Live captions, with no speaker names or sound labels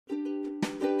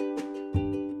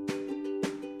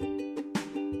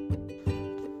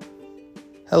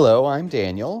Hello, I'm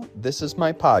Daniel. This is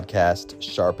my podcast,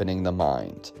 Sharpening the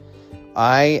Mind.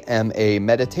 I am a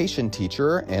meditation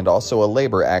teacher and also a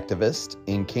labor activist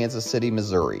in Kansas City,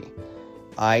 Missouri.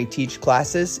 I teach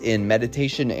classes in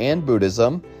meditation and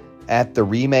Buddhism at the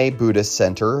Rimei Buddhist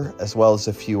Center, as well as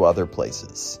a few other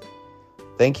places.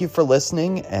 Thank you for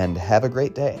listening and have a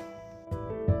great day.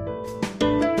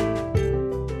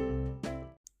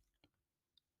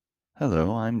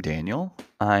 Hello, I'm Daniel.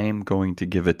 I'm going to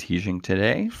give a teaching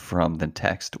today from the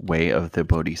text Way of the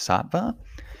Bodhisattva.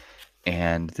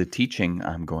 And the teaching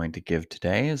I'm going to give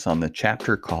today is on the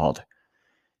chapter called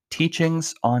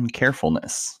Teachings on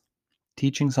Carefulness.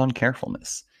 Teachings on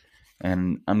Carefulness.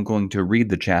 And I'm going to read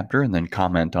the chapter and then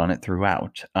comment on it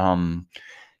throughout.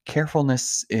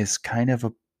 Carefulness is kind of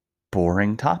a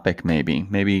boring topic, maybe.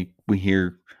 Maybe we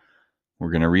hear we're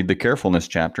going to read the carefulness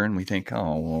chapter and we think,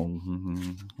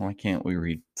 why can't we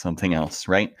read something else,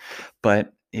 right?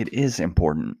 But it is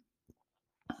important.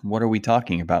 What are we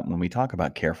talking about when we talk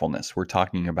about carefulness? We're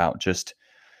talking about just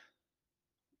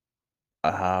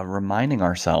reminding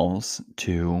ourselves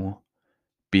to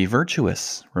be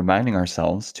virtuous, reminding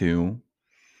ourselves to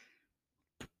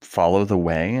follow the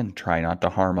way and try not to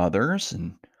harm others,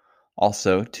 and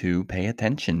also to pay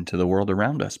attention to the world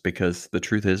around us, because the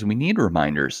truth is we need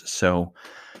reminders. So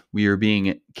we are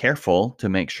being careful to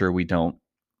make sure we don't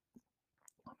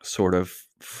sort of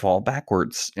fall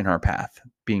backwards in our path,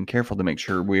 being careful to make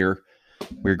sure we're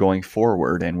going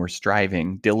forward and we're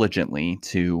striving diligently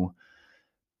to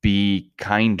be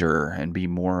kinder and be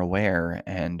more aware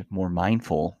and more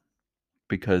mindful,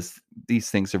 because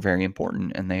these things are very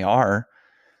important and they are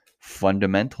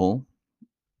fundamental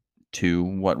to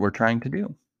what we're trying to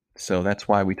do. So that's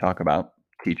why we talk about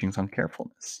teachings on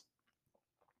carefulness.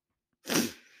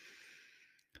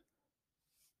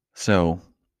 So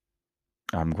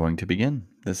I'm going to begin.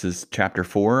 This is chapter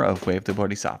 4 of Way of the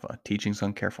Bodhisattva, Teachings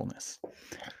on Carefulness.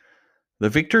 The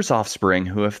victor's offspring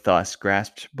who have thus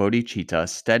grasped bodhicitta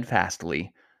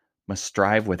steadfastly must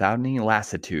strive without any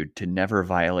lassitude to never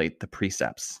violate the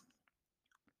precepts.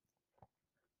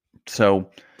 So,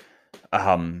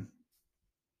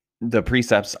 the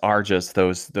precepts are just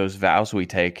those vows we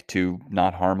take to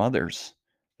not harm others.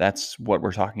 That's what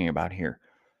we're talking about here.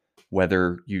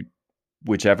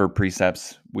 Whichever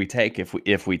precepts we take,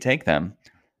 if we take them,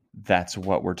 that's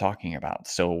what we're talking about.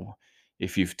 So,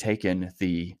 if you've taken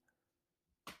the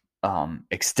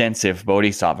extensive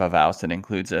bodhisattva vows that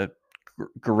includes a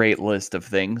great list of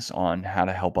things on how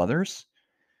to help others,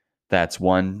 that's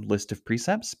one list of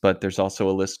precepts. But there's also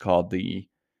a list called the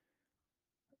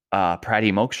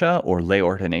pratimoksha, or lay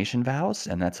ordination vows,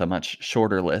 and that's a much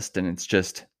shorter list, and it's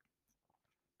just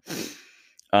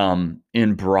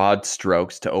in broad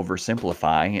strokes, to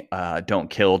oversimplify, don't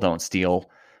kill, don't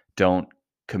steal, don't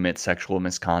commit sexual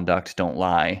misconduct, don't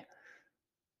lie.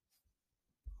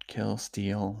 Kill,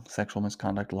 steal, sexual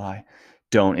misconduct, lie.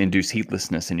 Don't induce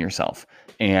heedlessness in yourself.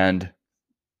 And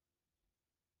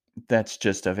that's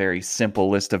just a very simple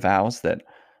list of vows that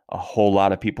a whole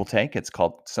lot of people take. It's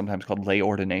sometimes called lay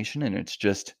ordination, and it's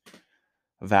just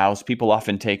vows people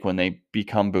often take when they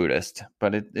become Buddhist.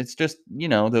 But it's just,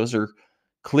 those are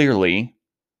clearly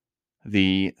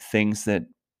the things that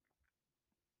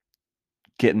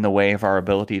get in the way of our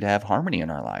ability to have harmony in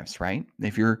our lives, right?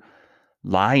 If you're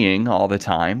lying all the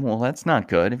time, well, that's not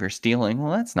good. If you're stealing,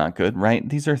 well, that's not good, right?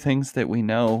 These are things that we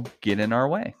know get in our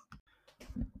way.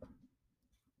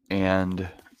 And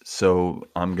so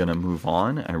I'm going to move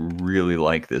on. I really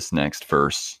like this next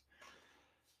verse.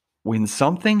 When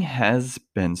something has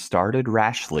been started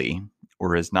rashly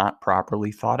or is not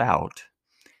properly thought out,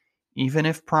 even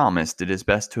if promised, it is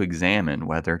best to examine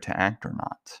whether to act or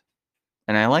not.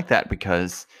 And I like that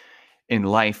because in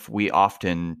life, we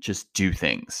often just do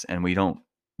things and we don't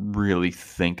really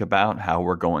think about how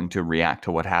we're going to react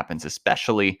to what happens,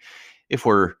 especially if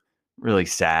we're really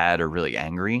sad or really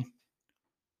angry.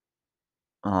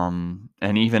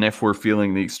 And even if we're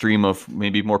feeling the extreme of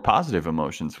maybe more positive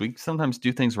emotions, we sometimes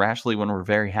do things rashly when we're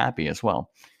very happy as well.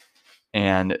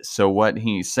 And so what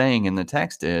he's saying in the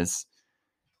text is,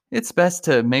 it's best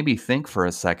to maybe think for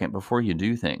a second before you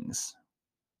do things.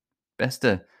 Best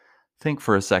to think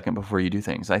for a second before you do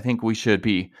things. I think we should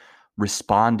be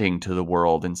responding to the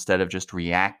world instead of just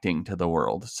reacting to the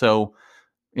world. So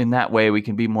in that way, we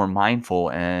can be more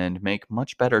mindful and make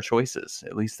much better choices.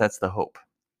 At least that's the hope.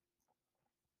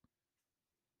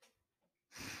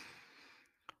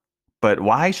 But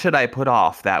why should I put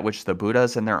off that which the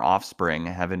Buddhas and their offspring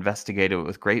have investigated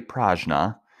with great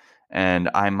prajna, and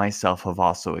I myself have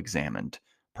also examined?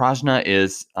 Prajna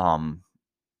is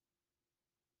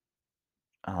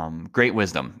great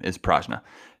wisdom is prajna.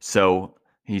 So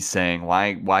He's saying,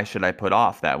 why should I put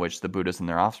off that which the Buddhas and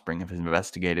their offspring have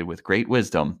investigated with great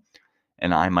wisdom,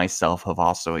 and I myself have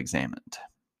also examined?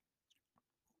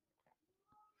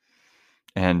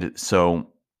 And so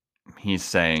he's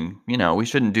saying, we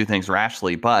shouldn't do things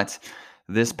rashly, but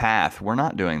this path, we're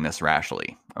not doing this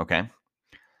rashly, okay?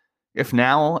 If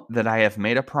now that I have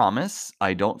made a promise,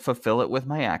 I don't fulfill it with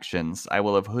my actions, I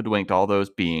will have hoodwinked all those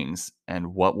beings,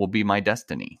 and what will be my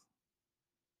destiny?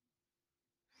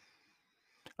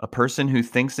 A person who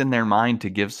thinks in their mind to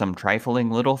give some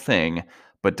trifling little thing,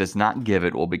 but does not give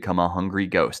it, will become a hungry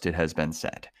ghost, it has been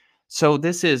said. So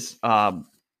this is, I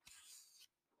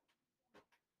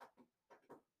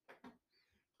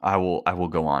will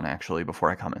go on actually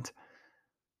before I comment.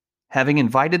 Having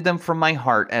invited them from my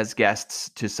heart as guests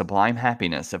to sublime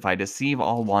happiness, if I deceive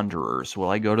all wanderers, will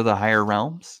I go to the higher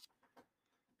realms?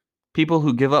 People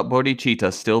who give up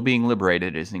bodhicitta still being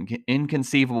liberated is an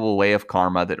inconceivable way of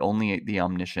karma that only the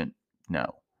omniscient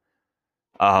know.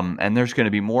 And there's going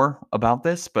to be more about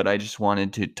this, but I just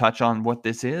wanted to touch on what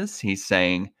this is. He's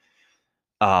saying,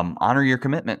 honor your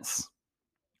commitments.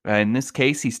 In this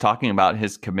case, he's talking about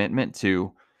his commitment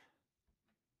to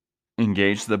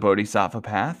engage the bodhisattva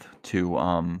path, to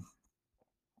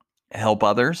help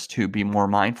others, to be more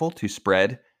mindful, to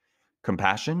spread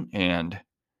compassion, and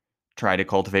try to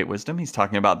cultivate wisdom. He's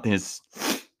talking about his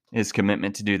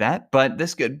commitment to do that, but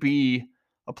this could be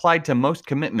applied to most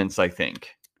commitments, I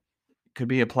think. It could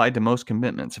be applied to most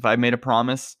commitments. If I made a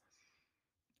promise,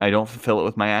 I don't fulfill it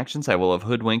with my actions, I will have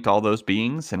hoodwinked all those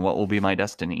beings, and what will be my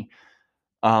destiny?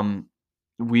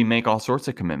 We make all sorts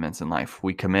of commitments in life.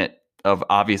 We commit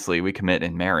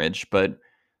in marriage, but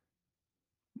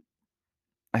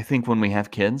I think when we have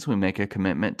kids, we make a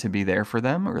commitment to be there for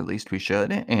them, or at least we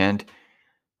should. And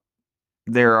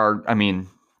we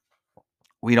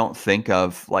don't think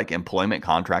of like employment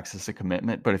contracts as a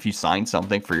commitment, but if you sign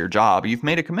something for your job, you've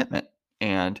made a commitment,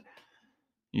 and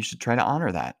you should try to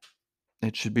honor that.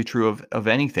 It should be true of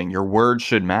anything. Your word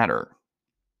should matter.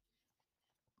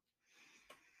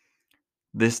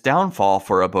 This downfall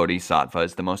for a bodhisattva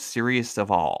is the most serious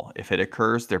of all. If it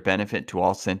occurs, their benefit to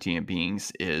all sentient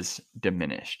beings is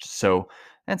diminished. So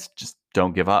that's just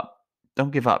don't give up.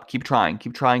 Don't give up. Keep trying.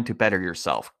 Keep trying to better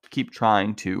yourself. Keep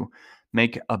trying to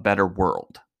make a better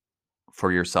world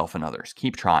for yourself and others.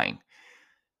 Keep trying.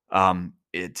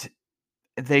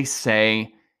 They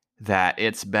say that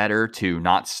it's better to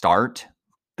not start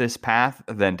this path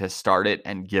than to start it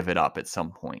and give it up at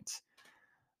some point.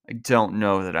 I don't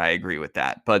know that I agree with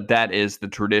that, but that is the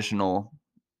traditional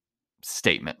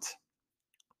statement.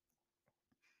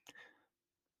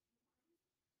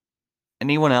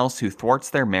 Anyone else who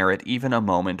thwarts their merit even a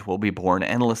moment will be born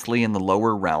endlessly in the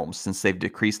lower realms, since they've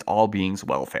decreased all beings'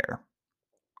 welfare.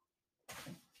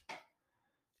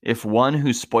 If one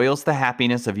who spoils the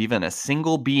happiness of even a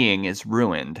single being is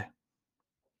ruined,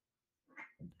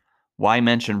 why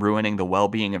mention ruining the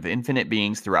well-being of infinite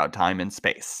beings throughout time and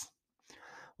space?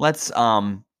 Let's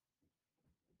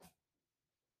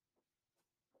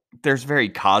there's very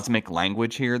cosmic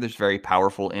language here. There's very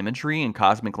powerful imagery in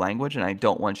cosmic language, and I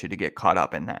don't want you to get caught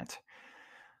up in that.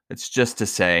 It's just to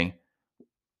say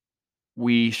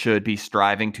we should be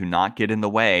striving to not get in the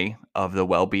way of the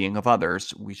well-being of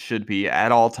others. We should be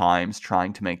at all times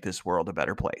trying to make this world a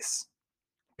better place.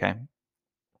 Okay?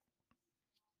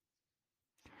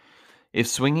 If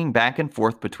swinging back and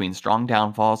forth between strong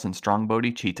downfalls and strong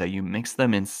bodhicitta, you mix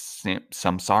them in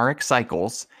samsaric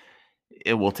cycles,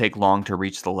 it will take long to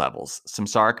reach the levels.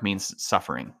 Samsaric means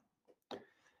suffering.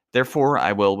 Therefore,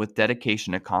 I will, with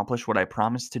dedication, accomplish what I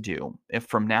promised to do. If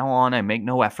from now on I make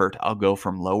no effort, I'll go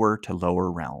from lower to lower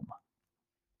realm.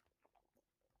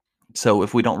 So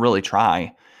if we don't really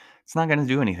try, it's not going to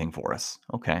do anything for us.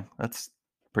 Okay, that's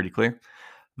pretty clear.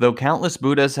 Though countless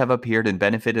Buddhas have appeared and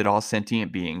benefited all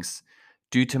sentient beings,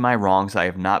 due to my wrongs, I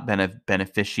have not been a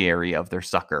beneficiary of their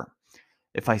succor.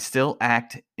 If I still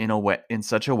act in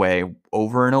such a way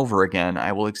over and over again,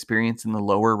 I will experience in the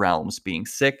lower realms being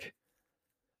sick,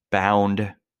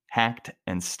 bound, hacked,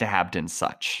 and stabbed and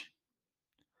such.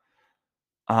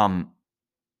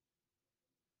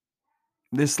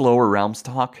 This lower realms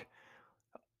talk,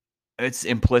 it's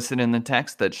implicit in the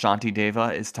text that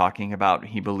Shantideva is talking about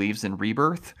he believes in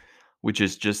rebirth, which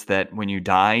is just that when you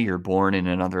die, you're born in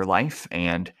another life,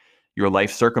 and your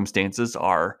life circumstances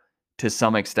are to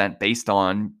some extent based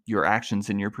on your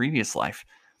actions in your previous life.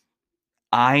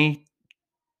 I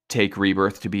take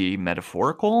rebirth to be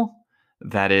metaphorical.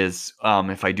 That is,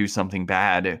 if I do something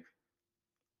bad,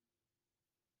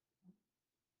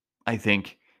 I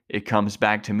think it comes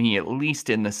back to me, at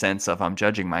least in the sense of I'm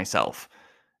judging myself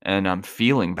and I'm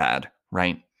feeling bad,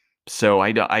 right? So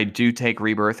I do take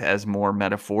rebirth as more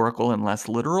metaphorical and less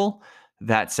literal.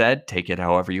 That said, take it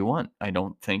however you want. I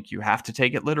don't think you have to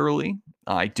take it literally.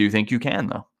 I do think you can,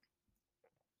 though.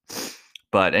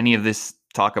 But any of this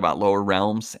talk about lower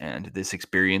realms and this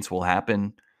experience will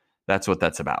happen, that's what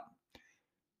that's about.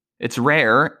 It's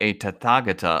rare a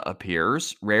Tathagata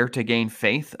appears, rare to gain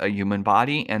faith, a human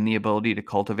body, and the ability to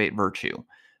cultivate virtue.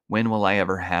 When will I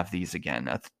ever have these again?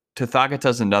 A Tathagata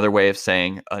is another way of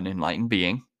saying an enlightened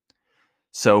being.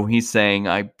 So he's saying,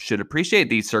 I should appreciate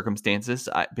these circumstances.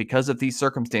 Because of these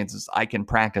circumstances, I can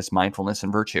practice mindfulness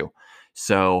and virtue.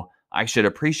 So I should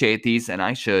appreciate these and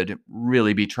I should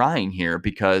really be trying here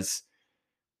because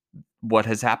what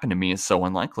has happened to me is so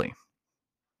unlikely.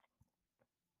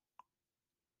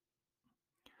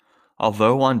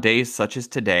 Although on days such as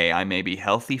today I may be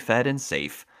healthy, fed, and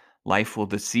safe, life will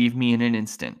deceive me in an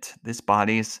instant. This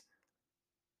body's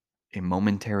a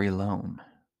momentary loan.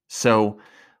 So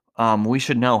we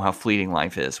should know how fleeting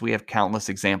life is. We have countless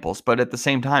examples, but at the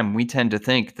same time, we tend to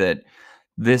think that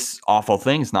this awful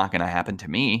thing's not going to happen to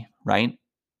me, right?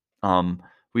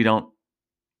 We don't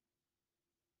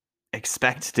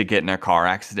expect to get in a car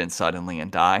accident suddenly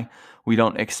and die. We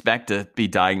don't expect to be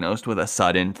diagnosed with a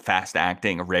sudden,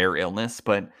 fast-acting, rare illness,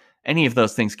 but any of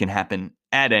those things can happen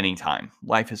at any time.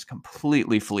 Life is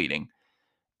completely fleeting.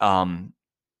 So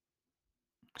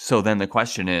then the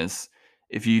question is,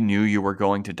 if you knew you were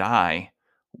going to die,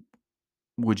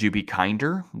 would you be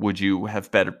kinder? Would you have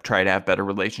try to have better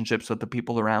relationships with the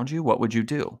people around you? What would you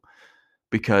do?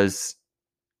 Because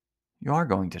you are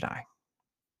going to die.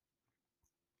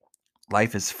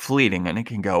 Life is fleeting and it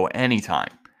can go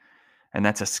anytime. And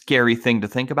that's a scary thing to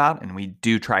think about, and we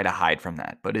do try to hide from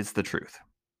that, but it's the truth.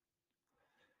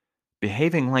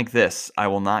 Behaving like this, I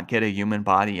will not get a human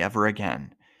body ever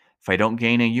again. If I don't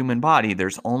gain a human body,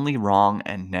 there's only wrong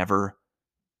and never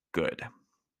good.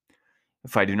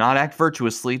 If I do not act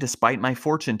virtuously despite my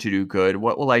fortune to do good,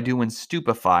 what will I do when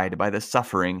stupefied by the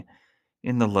suffering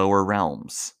in the lower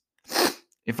realms?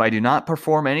 If I do not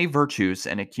perform any virtues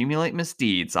and accumulate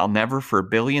misdeeds, I'll never for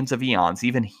billions of eons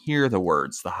even hear the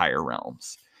words, the higher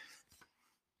realms.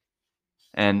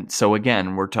 And so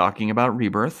again, we're talking about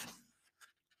rebirth.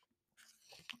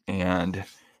 And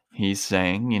he's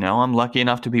saying, I'm lucky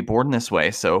enough to be born this way.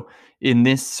 So in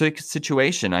this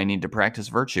situation, I need to practice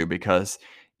virtue because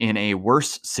in a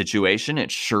worse situation,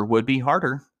 it sure would be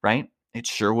harder, right? It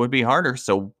sure would be harder.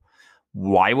 So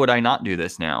why would I not do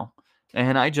this now?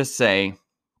 And I just say,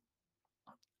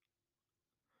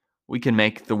 we can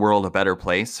make the world a better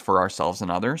place for ourselves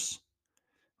and others.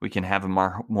 We can have a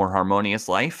more harmonious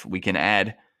life. We can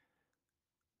add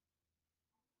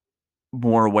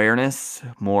more awareness,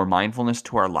 more mindfulness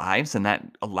to our lives, and that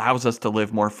allows us to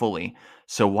live more fully.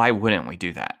 So why wouldn't we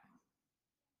do that?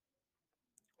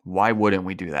 Why wouldn't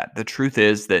we do that? The truth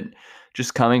is that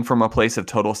just coming from a place of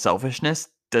total selfishness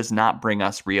does not bring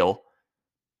us real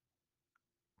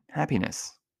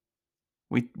happiness.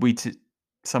 We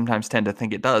sometimes tend to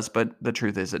think it does, but the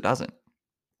truth is it doesn't.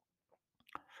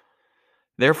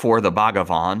 Therefore, the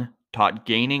Bhagavan taught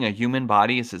gaining a human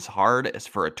body is as hard as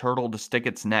for a turtle to stick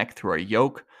its neck through a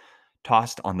yoke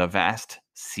tossed on the vast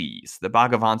seas. The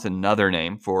Bhagavan's another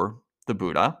name for the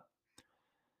Buddha.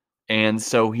 And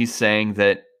so he's saying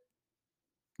that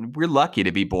we're lucky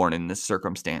to be born in this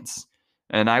circumstance.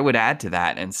 And I would add to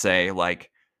that and say,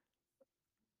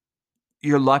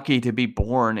 you're lucky to be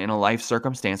born in a life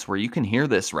circumstance where you can hear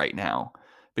this right now,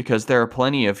 because there are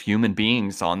plenty of human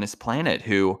beings on this planet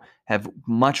who have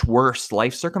much worse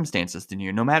life circumstances than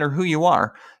you. No matter who you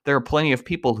are, there are plenty of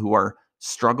people who are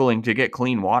struggling to get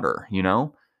clean water,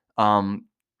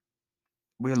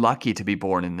 we're lucky to be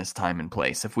born in this time and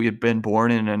place. If we had been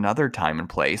born in another time and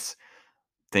place,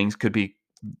 things could be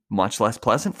much less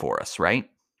pleasant for us, right?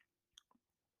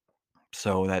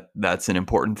 So that's an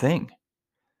important thing.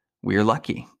 We're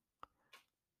lucky.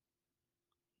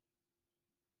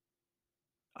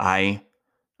 I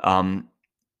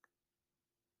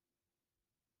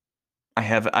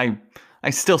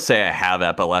still say I have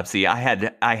epilepsy. I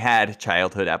had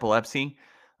childhood epilepsy,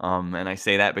 and I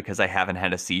say that because I haven't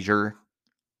had a seizure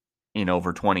in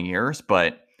over 20 years.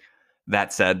 But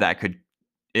that said,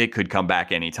 it could come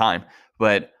back anytime.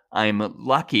 But I'm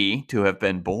lucky to have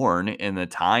been born in the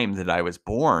time that I was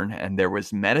born, and there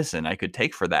was medicine I could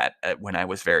take for that when I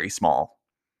was very small.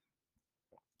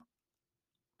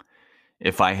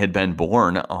 If I had been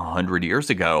born 100 years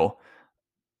ago,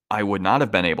 I would not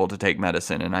have been able to take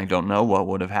medicine, and I don't know what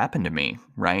would have happened to me,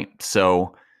 right?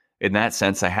 So in that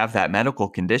sense, I have that medical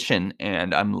condition,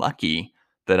 and I'm lucky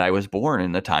that I was born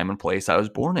in the time and place I was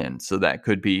born in, so that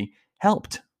could be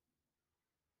helped.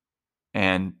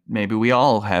 And maybe we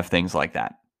all have things like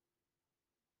that.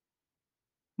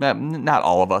 Not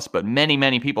all of us, but many,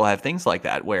 many people have things like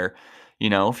that where,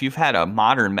 if you've had a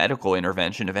modern medical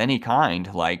intervention of any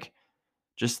kind, like,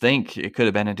 just think it could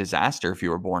have been a disaster if you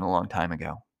were born a long time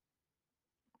ago.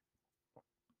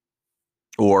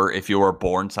 Or if you were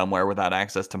born somewhere without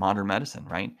access to modern medicine,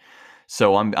 right?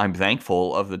 So I'm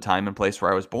thankful of the time and place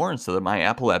where I was born so that my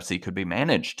epilepsy could be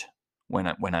managed when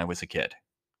I was a kid.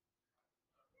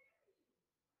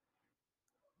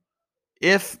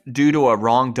 If, due to a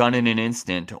wrong done in an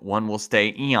instant, one will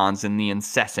stay eons in the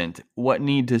incessant, what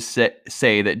need to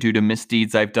say that due to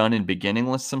misdeeds I've done in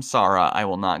beginningless samsara, I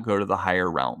will not go to the higher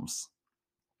realms?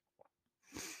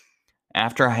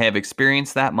 After I have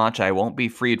experienced that much, I won't be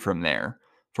freed from there.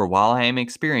 For while I am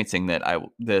experiencing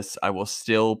I will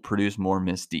still produce more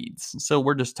misdeeds. So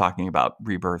we're just talking about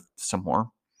rebirth some more.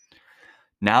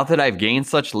 Now that I've gained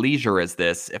such leisure as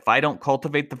this, if I don't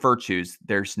cultivate the virtues,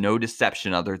 there's no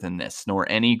deception other than this, nor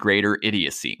any greater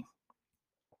idiocy.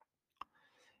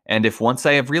 And if once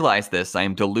I have realized this, I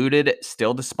am deluded,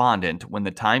 still despondent, when the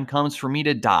time comes for me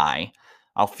to die,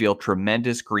 I'll feel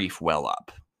tremendous grief well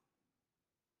up.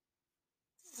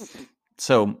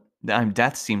 So,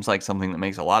 death seems like something that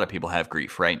makes a lot of people have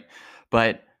grief, right?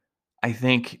 But I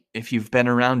think if you've been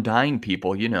around dying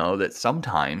people, you know that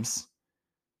sometimes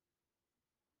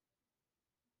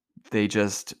they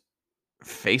just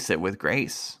face it with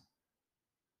grace.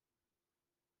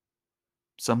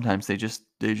 Sometimes they just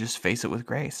face it with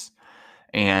grace.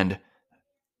 And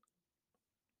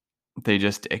they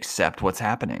just accept what's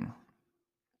happening.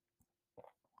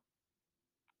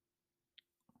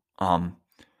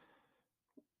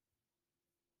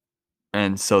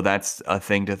 And so that's a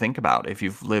thing to think about. If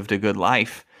you've lived a good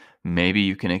life, maybe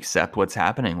you can accept what's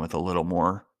happening with a little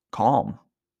more calm.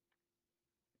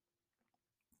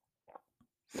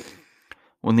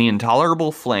 When the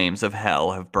intolerable flames of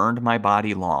hell have burned my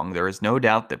body long, there is no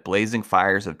doubt that blazing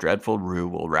fires of dreadful rue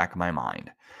will rack my mind.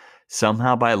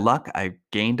 Somehow by luck I've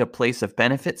gained a place of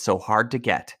benefit so hard to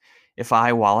get. If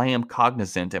I, while I am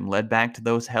cognizant, am led back to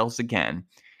those hells again,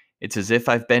 it's as if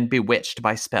I've been bewitched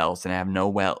by spells and have no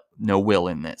will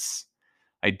in this.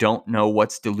 I don't know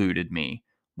what's deluded me.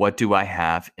 What do I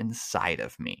have inside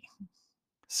of me?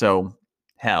 So,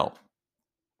 hell.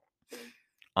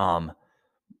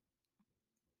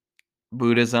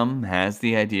 Buddhism has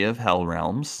the idea of hell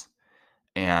realms.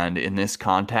 And in this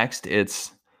context,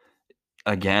 it's,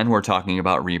 again, we're talking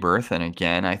about rebirth. And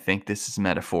again, I think this is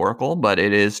metaphorical, but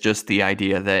it is just the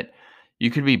idea that you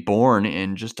could be born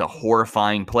in just a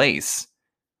horrifying place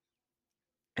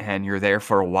and you're there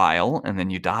for a while and then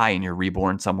you die and you're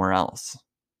reborn somewhere else.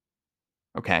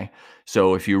 Okay.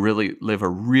 So if you really live a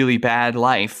really bad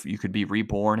life, you could be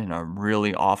reborn in a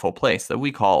really awful place that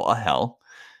we call a hell.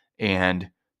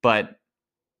 But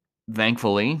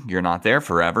thankfully, you're not there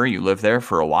forever. You live there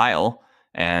for a while.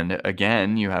 And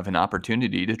again, you have an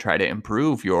opportunity to try to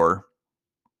improve your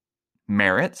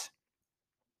merits.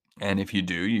 And if you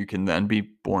do, you can then be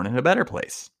born in a better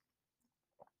place.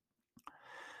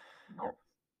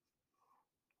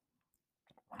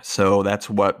 So that's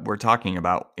what we're talking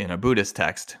about in a Buddhist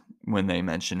text when they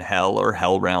mention hell or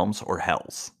hell realms or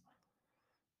hells.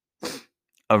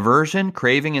 Aversion,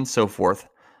 craving, and so forth,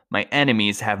 my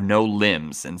enemies have no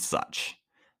limbs and such.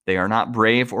 They are not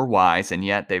brave or wise, and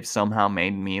yet they've somehow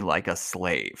made me like a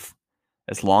slave.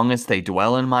 As long as they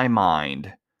dwell in my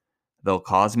mind, they'll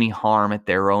cause me harm at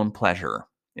their own pleasure.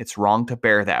 It's wrong to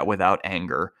bear that without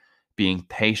anger. Being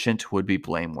patient would be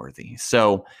blameworthy.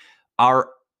 So, our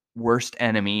worst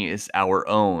enemy is our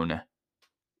own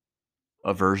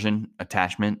aversion,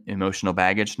 attachment, emotional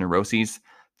baggage, neuroses.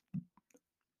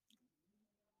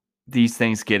 These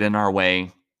things get in our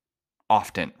way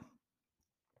often.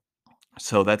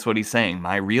 So that's what he's saying.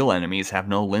 My real enemies have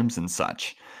no limbs and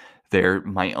such. They're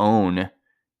my own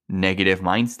negative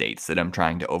mind states that I'm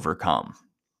trying to overcome.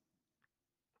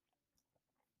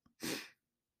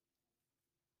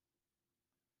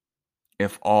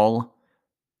 If all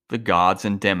the gods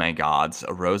and demigods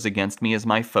arose against me as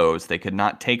my foes, they could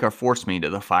not take or force me to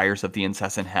the fires of the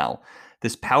incessant hell.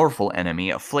 This powerful enemy,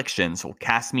 afflictions, will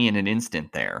cast me in an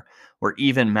instant there, where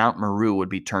even Mount Meru would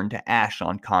be turned to ash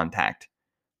on contact.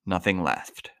 Nothing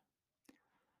left.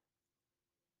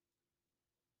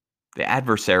 The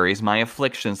adversaries, my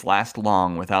afflictions last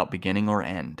long without beginning or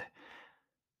end.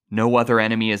 No other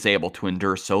enemy is able to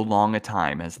endure so long a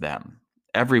time as them.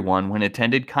 Everyone, when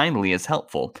attended kindly, is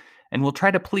helpful and will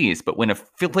try to please, but when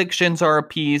afflictions are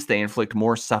appeased, they inflict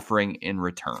more suffering in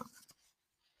return.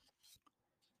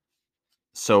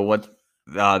 So what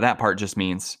that part just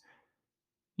means,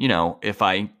 if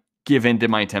I give in to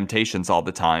my temptations all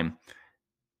the time,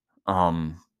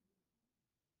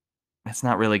 it's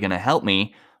not really going to help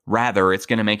me. Rather, it's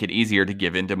going to make it easier to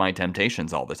give in to my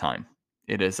temptations all the time.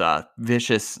 It is a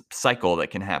vicious cycle that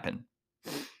can happen.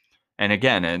 And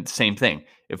again, same thing.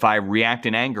 If I react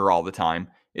in anger all the time,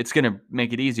 it's going to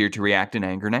make it easier to react in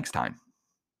anger next time.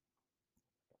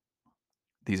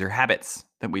 These are habits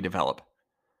that we develop,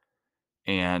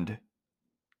 and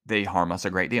they harm us a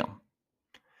great deal.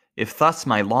 If thus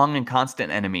my long and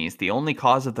constant enemies, the only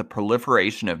cause of the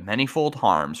proliferation of manifold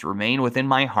harms, remain within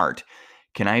my heart,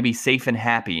 can I be safe and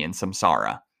happy in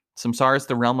samsara? Samsara is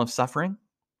the realm of suffering.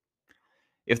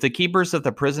 If the keepers of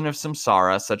the prison of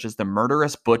samsara, such as the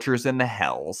murderous butchers in the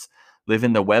hells, live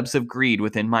in the webs of greed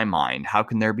within my mind, how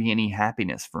can there be any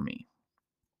happiness for me?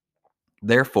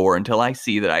 Therefore, until I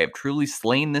see that I have truly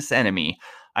slain this enemy,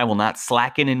 I will not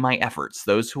slacken in my efforts.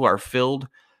 Those who are filled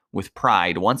with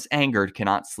pride, once angered,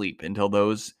 cannot sleep until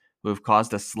those who have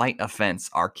caused a slight offense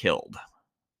are killed.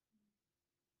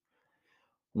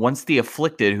 Once the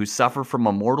afflicted who suffer from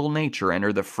a mortal nature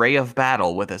enter the fray of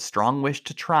battle with a strong wish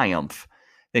to triumph,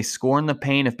 they scorn the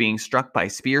pain of being struck by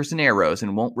spears and arrows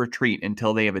and won't retreat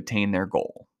until they have attained their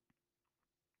goal.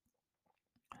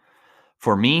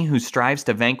 For me, who strives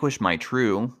to vanquish my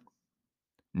true,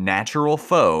 natural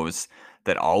foes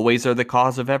that always are the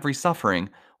cause of every suffering,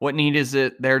 what need is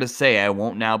it there to say I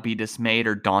won't now be dismayed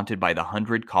or daunted by the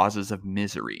 100 causes of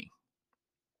misery?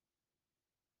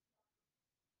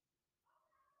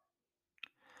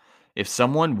 If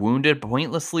someone wounded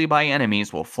pointlessly by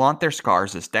enemies will flaunt their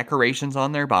scars as decorations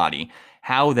on their body,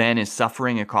 how then is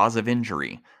suffering a cause of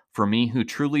injury for me who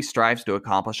truly strives to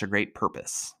accomplish a great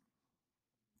purpose?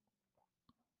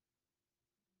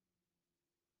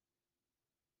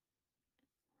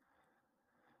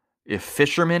 If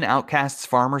fishermen, outcasts,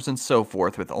 farmers, and so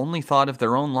forth, with only thought of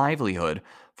their own livelihood,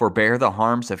 forbear the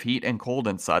harms of heat and cold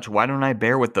and such, why don't I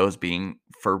bear with those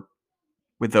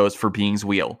for being's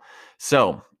weal?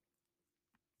 So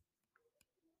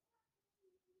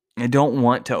I don't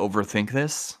want to overthink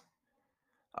this.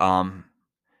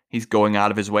 He's going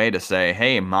out of his way to say,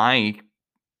 hey, my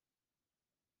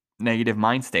negative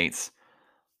mind states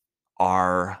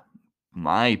are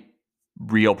my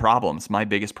real problems, my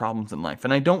biggest problems in life.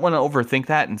 And I don't want to overthink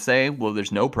that and say, well,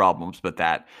 there's no problems but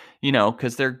that,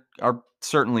 because there are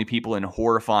certainly people in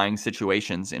horrifying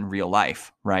situations in real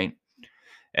life, right?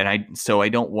 And I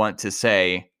don't want to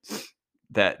say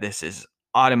that this is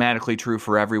automatically true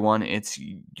for everyone. It's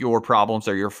your problems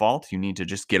are your fault. You need to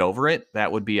just get over it.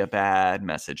 That would be a bad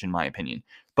message, in my opinion.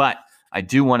 But I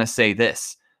do want to say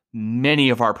this. Many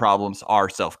of our problems are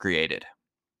self-created.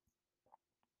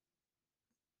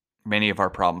 Many of our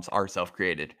problems are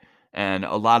self-created. And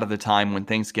a lot of the time when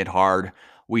things get hard,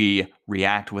 we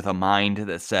react with a mind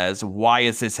that says, why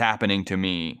is this happening to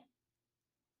me?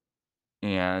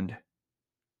 And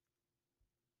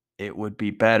it would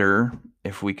be better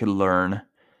if we could learn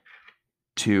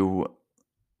to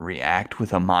react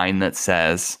with a mind that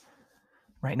says,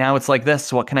 right now it's like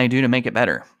this. What can I do to make it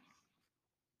better?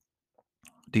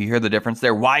 Do you hear the difference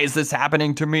there? Why is this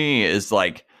happening to me? Is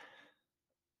like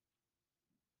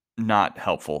not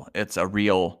helpful. It's a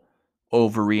real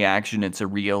overreaction. It's a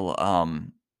real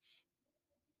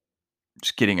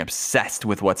just getting obsessed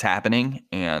with what's happening.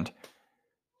 And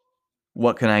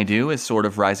what can I do is sort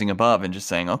of rising above and just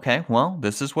saying, okay, well,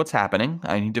 this is what's happening.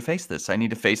 I need to face this. I need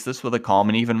to face this with a calm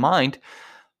and even mind,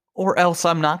 or else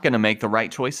I'm not going to make the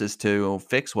right choices to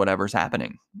fix whatever's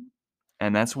happening.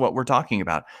 And that's what we're talking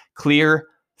about. Clear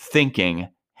thinking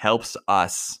helps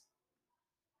us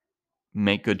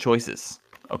make good choices.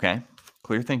 Okay?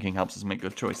 Clear thinking helps us make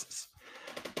good choices.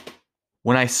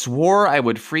 When I swore I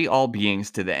would free all beings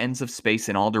to the ends of space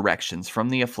in all directions from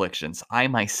the afflictions, I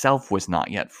myself was not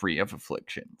yet free of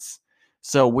afflictions.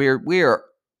 So we're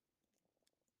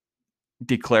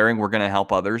declaring we're going to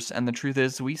help others, and the truth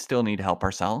is we still need to help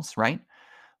ourselves, right?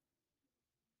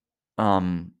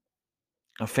 A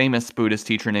famous Buddhist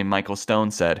teacher named Michael Stone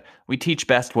said, we teach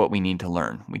best what we need to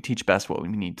learn. We teach best what we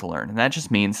need to learn. And that just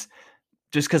means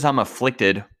just because I'm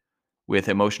afflicted with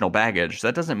emotional baggage,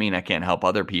 that doesn't mean I can't help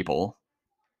other people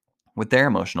with their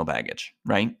emotional baggage,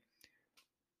 right?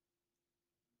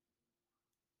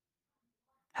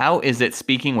 How is it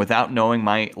speaking without knowing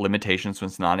my limitations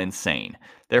was not insane?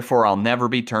 Therefore, I'll never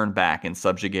be turned back in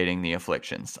subjugating the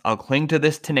afflictions. I'll cling to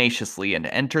this tenaciously and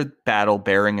enter battle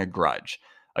bearing a grudge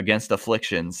against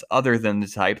afflictions other than the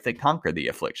type that conquer the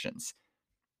afflictions.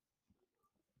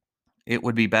 It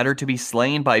would be better to be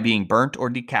slain by being burnt or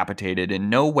decapitated. In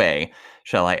no way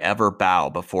shall I ever bow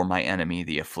before my enemy,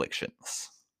 the afflictions.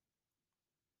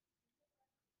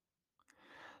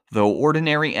 Though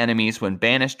ordinary enemies, when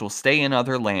banished, will stay in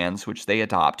other lands which they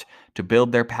adopt to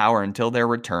build their power until their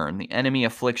return, the enemy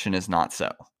affliction is not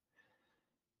so.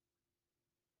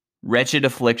 Wretched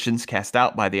afflictions cast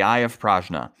out by the eye of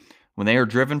Prajna. When they are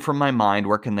driven from my mind,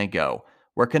 where can they go?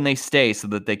 Where can they stay so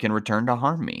that they can return to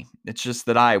harm me? It's just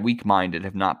that I, weak-minded,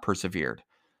 have not persevered.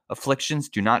 Afflictions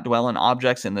do not dwell in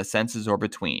objects in the senses or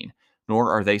between,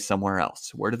 nor are they somewhere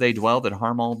else. Where do they dwell that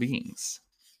harm all beings?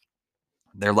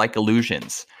 They're like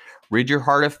illusions. Rid your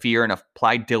heart of fear and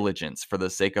apply diligence for the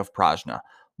sake of Prajna.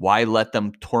 Why let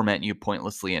them torment you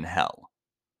pointlessly in hell?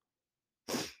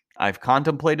 I've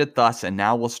contemplated thus, and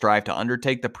now will strive to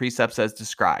undertake the precepts as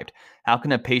described. How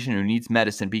can a patient who needs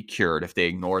medicine be cured if they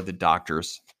ignore the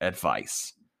doctor's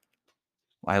advice?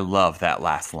 I love that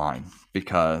last line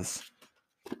because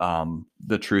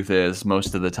the truth is,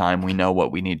 most of the time, we know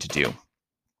what we need to do.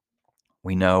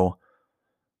 We know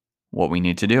what we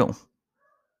need to do.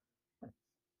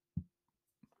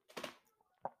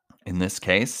 In this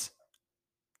case,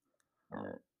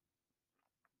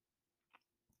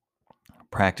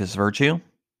 practice virtue,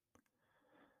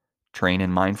 train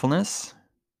in mindfulness,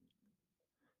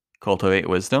 cultivate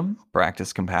wisdom,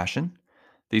 practice compassion.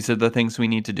 These are the things we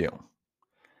need to do.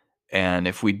 And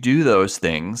if we do those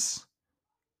things,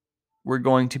 we're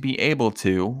going to be able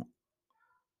to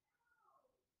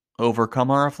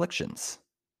overcome our afflictions.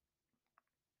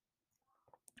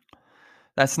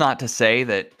 That's not to say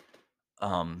that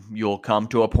you'll come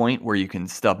to a point where you can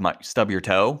stub your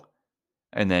toe,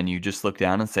 and then you just look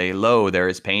down and say, "Lo, there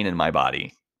is pain in my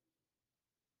body."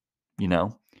 You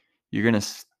know, you're going to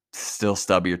still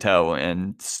stub your toe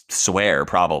and swear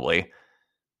probably.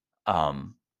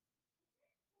 And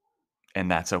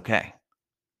that's okay.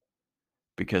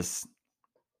 Because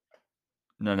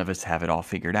none of us have it all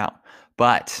figured out.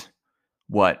 But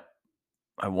what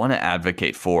I want to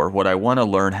advocate for, what I want to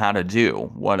learn how to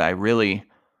do, what I really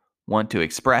want to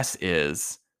express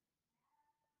is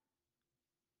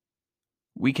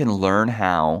we can learn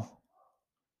how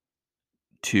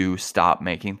to stop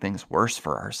making things worse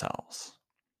for ourselves.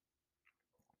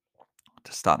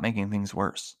 To stop making things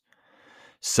worse.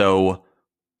 So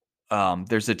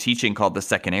there's a teaching called the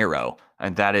second arrow,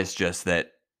 and that is just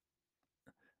that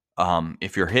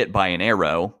if you're hit by an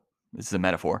arrow, this is a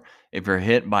metaphor, if you're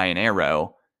hit by an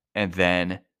arrow and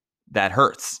then that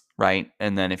hurts, right?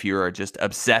 And then if you're just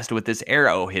obsessed with this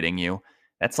arrow hitting you,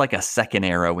 that's like a second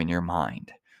arrow in your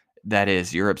mind. That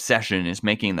is, your obsession is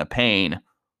making the pain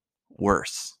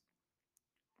worse.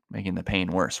 Making the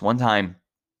pain worse. One time,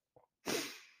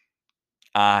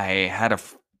 I had a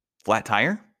flat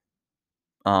tire.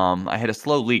 I had a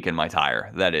slow leak in my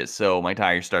tire, that is. So my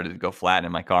tire started to go flat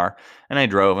in my car, and I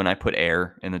drove and I put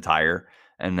air in the tire,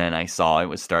 and then I saw it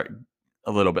would start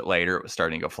a little bit later. It was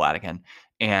starting to go flat again.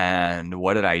 And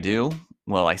what did I do?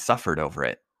 Well, I suffered over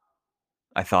it.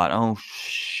 I thought, oh,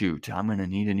 shoot, I'm going to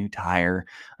need a new tire.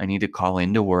 I need to call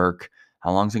into work.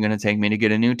 How long is it going to take me to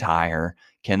get a new tire?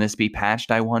 Can this be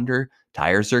patched, I wonder?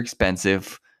 Tires are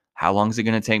expensive. How long is it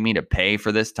going to take me to pay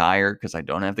for this tire? Because I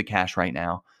don't have the cash right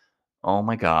now. Oh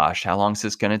my gosh, how long is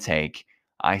this going to take?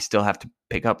 I still have to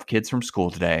pick up kids from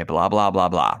school today, blah, blah, blah,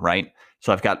 blah, right?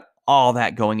 So I've got all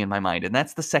that going in my mind. And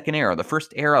that's the second arrow. The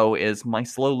first arrow is my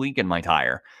slow leak in my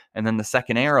tire. And then the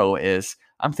second arrow is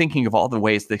I'm thinking of all the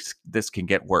ways this can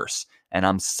get worse. And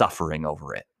I'm suffering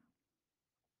over it.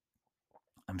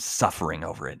 I'm suffering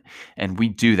over it. And we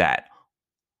do that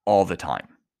all the time.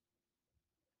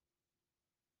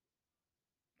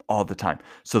 All the time.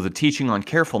 So the teaching on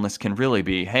carefulness can really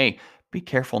be, hey, be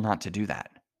careful not to do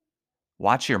that.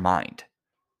 Watch your mind.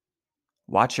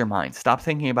 Watch your mind. Stop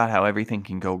thinking about how everything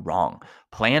can go wrong.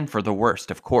 Plan for the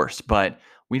worst, of course, but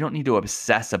we don't need to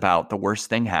obsess about the worst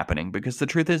thing happening because the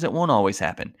truth is it won't always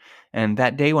happen. And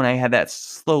that day when I had that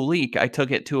slow leak, I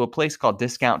took it to a place called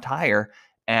Discount Tire,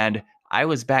 and I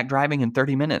was back driving in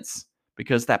 30 minutes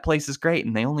because that place is great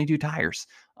and they only do tires.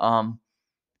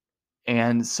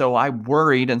 And so I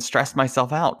worried and stressed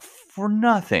myself out for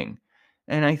nothing.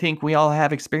 And I think we all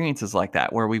have experiences like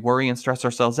that where we worry and stress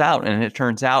ourselves out. And it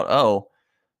turns out, oh,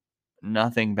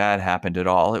 nothing bad happened at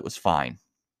all. It was fine.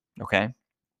 Okay.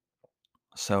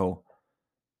 So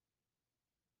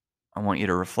I want you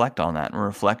to reflect on that and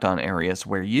reflect on areas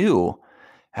where you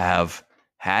have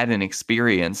had an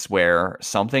experience where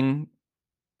something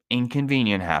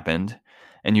inconvenient happened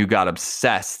and you got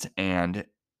obsessed and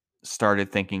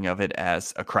started thinking of it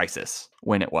as a crisis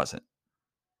when it wasn't.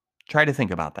 Try to think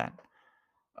about that.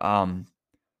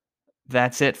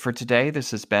 That's it for today.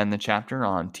 This has been the chapter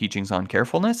on Teachings on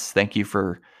Carefulness. Thank you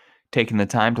for taking the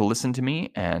time to listen to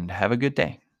me, and have a good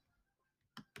day.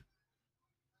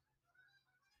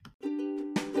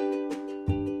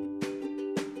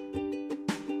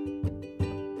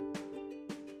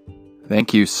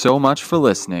 Thank you so much for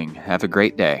listening. Have a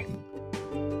great day.